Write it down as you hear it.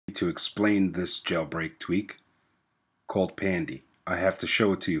to explain this jailbreak tweak called Pandy, I have to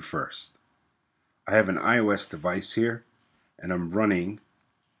show it to you first. I have an iOS device here and I'm running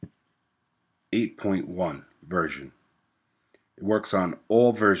 8.1 version. It works on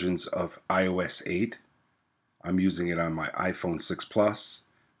all versions of iOS 8. I'm using it on my iPhone 6 Plus,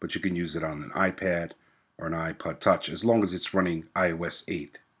 but you can use it on an iPad or an iPod Touch as long as it's running iOS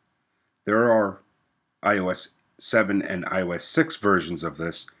 8. There are iOS 7 and iOS 6 versions of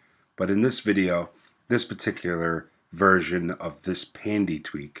this, but in this video, this particular version of this Pandy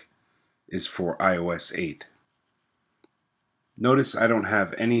tweak is for iOS 8. Notice I don't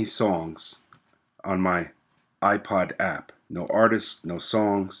have any songs on my iPod app. No artists, no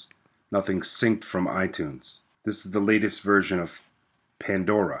songs, nothing synced from iTunes. This is the latest version of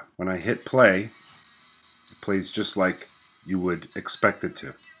Pandora. When I hit play, it plays just like you would expect it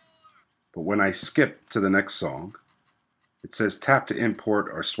to. But when I skip to the next song, it says tap to import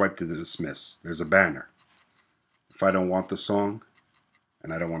or swipe to dismiss. There's a banner. If I don't want the song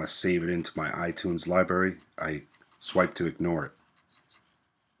and I don't want to save it into my iTunes library, I swipe to ignore it.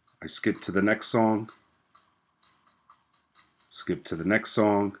 I skip to the next song, skip to the next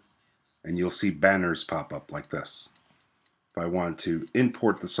song, and you'll see banners pop up like this. If I want to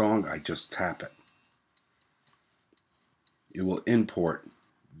import the song, I just tap it. It will import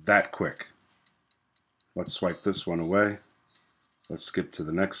that quick. Let's swipe this one away. Let's skip to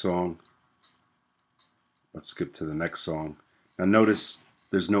the next song. Let's skip to the next song. Now notice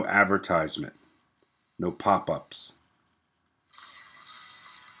there's no advertisement, no pop-ups.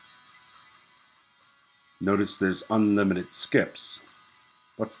 Notice there's unlimited skips.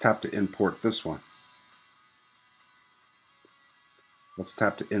 Let's tap to import this one. Let's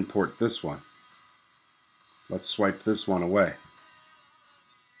tap to import this one. Let's swipe this one away.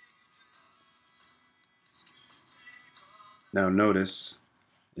 Now notice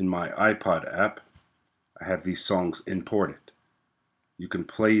in my iPod app, I have these songs imported. You can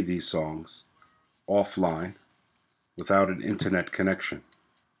play these songs offline without an internet connection.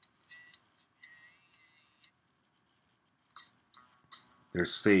 They're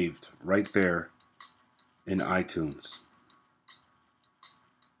saved right there in iTunes.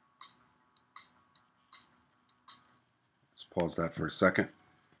 Let's pause that for a second.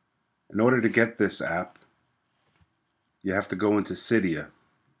 In order to get this app, you have to go into Cydia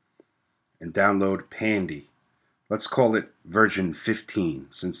and download Pandy. Let's call it version 15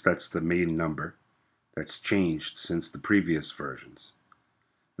 since that's the main number that's changed since the previous versions.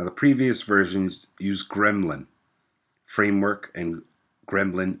 Now the previous versions use Gremlin framework and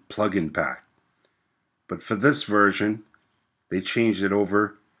Gremlin plugin pack. But for this version, they changed it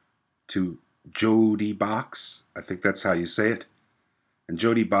over to JODebox. I think that's how you say it. And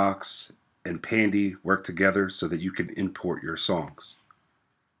JODebox and Pandy work together so that you can import your songs.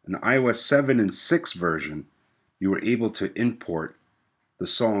 In iOS 7 and 6 version, you were able to import the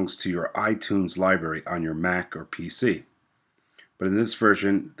songs to your iTunes library on your Mac or PC. But in this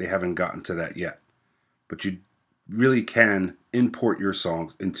version, they haven't gotten to that yet. But you really can import your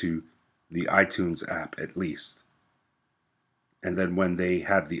songs into the iTunes app at least. And then when they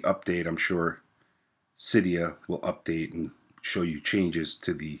have the update, I'm sure Cydia will update and show you changes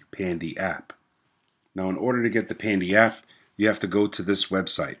to the Pandy app. Now in order to get the Pandy app, you have to go to this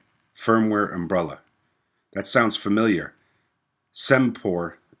website, Firmware Umbrella. That sounds familiar.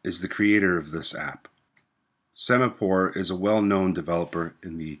 Semaphore is the creator of this app. Semaphore is a well-known developer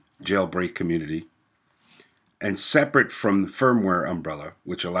in the jailbreak community. And separate from the Firmware Umbrella,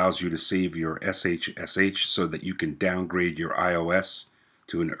 which allows you to save your SSH so that you can downgrade your iOS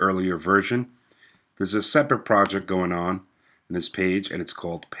to an earlier version, there's a separate project going on in this page, and it's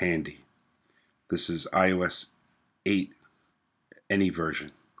called Pandy. This is iOS 8, any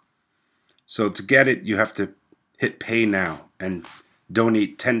version. So to get it, you have to hit Pay Now and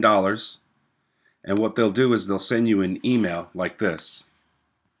donate $10. And what they'll do is they'll send you an email like this.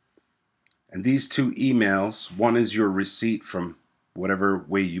 And these two emails, one is your receipt from whatever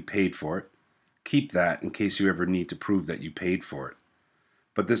way you paid for it. Keep that in case you ever need to prove that you paid for it.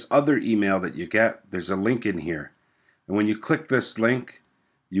 But this other email that you get, there's a link in here. And when you click this link,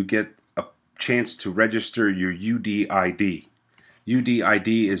 you get a chance to register your UDID.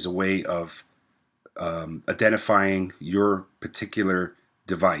 UDID is a way of identifying your particular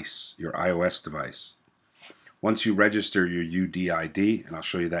device, your iOS device. Once you register your UDID, and I'll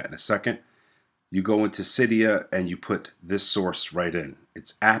show you that in a second, you go into Cydia and you put this source right in.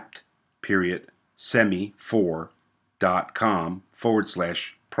 It's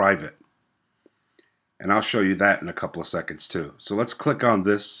apt.semaphore.com/private. And I'll show you that in a couple of seconds too. So let's click on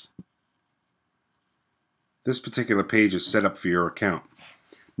this. This particular page is set up for your account.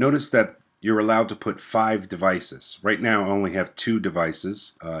 Notice that you're allowed to put 5 devices. Right now I only have 2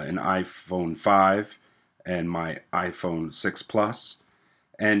 devices, an iPhone 5 and my iPhone 6 Plus.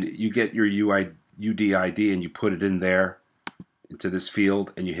 And you get your UDID and you put it in there into this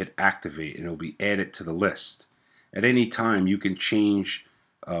field and you hit activate and it'll be added to the list. At any time you can change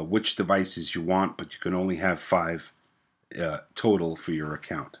which devices you want, but you can only have 5 total for your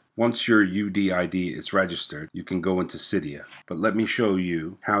account. Once your UDID is registered, you can go into Cydia. But let me show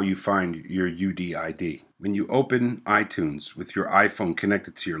you how you find your UDID. When you open iTunes with your iPhone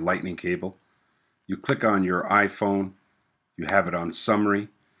connected to your lightning cable, you click on your iPhone, you have it on summary,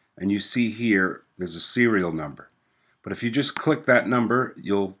 and you see here there's a serial number. But if you just click that number,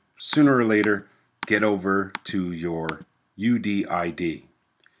 you'll sooner or later get over to your UDID.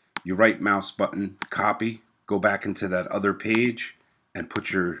 You right mouse button, copy, go back into that other page and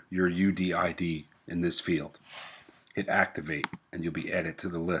put your UDID in this field. Hit activate and you'll be added to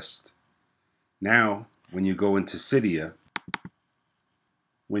the list. Now when you go into Cydia,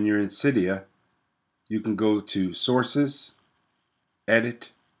 when you're in Cydia, you can go to Sources,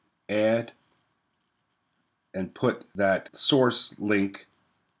 Edit, Add, and put that source link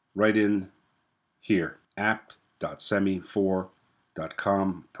right in here,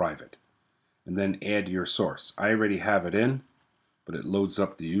 app.semaphore.com private, and then add your source. I already have it in, but it loads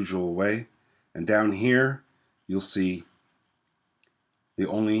up the usual way, and down here you'll see the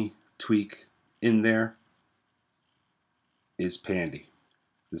only tweak in there is Pandy.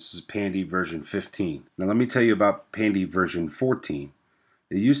 This is Pandy version 15. Now let me tell you about Pandy version 14.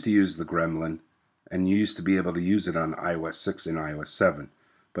 It used to use the gremlin, and you used to be able to use it on iOS 6 and iOS 7.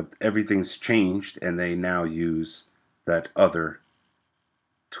 But everything's changed, and they now use that other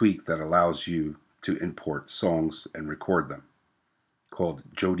tweak that allows you to import songs and record them, called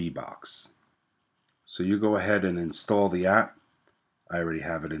JODebox. So you go ahead and install the app. I already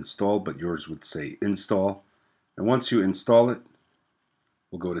have it installed, but yours would say install. And once you install it,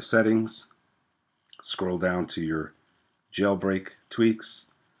 we'll go to settings, scroll down to your jailbreak tweaks,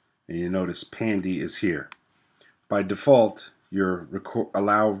 and you notice Pandy is here. By default, your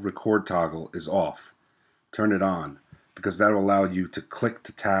allow record toggle is off. Turn it on, because that will allow you to click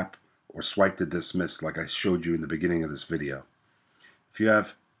to tap or swipe to dismiss like I showed you in the beginning of this video. If you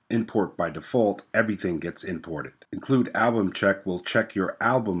have import by default, everything gets imported. Include album check will check your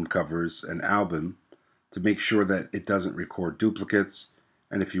album covers and album to make sure that it doesn't record duplicates,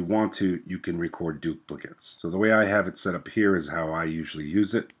 and if you want to, you can record duplicates. So the way I have it set up here is how I usually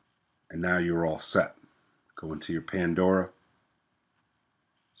use it, and now you're all set. Go into your Pandora,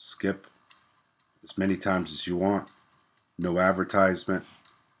 skip as many times as you want, no advertisement,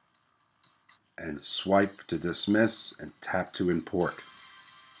 and swipe to dismiss and tap to import.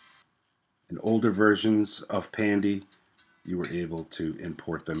 In older versions of Pandy, you were able to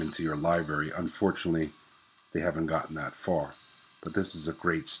import them into your library. Unfortunately, they haven't gotten that far, but this is a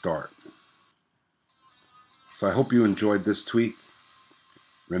great start. So I hope you enjoyed this tweak.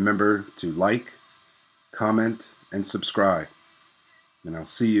 Remember to like, comment, and subscribe. And I'll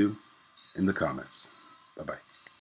see you in the comments. Bye-bye.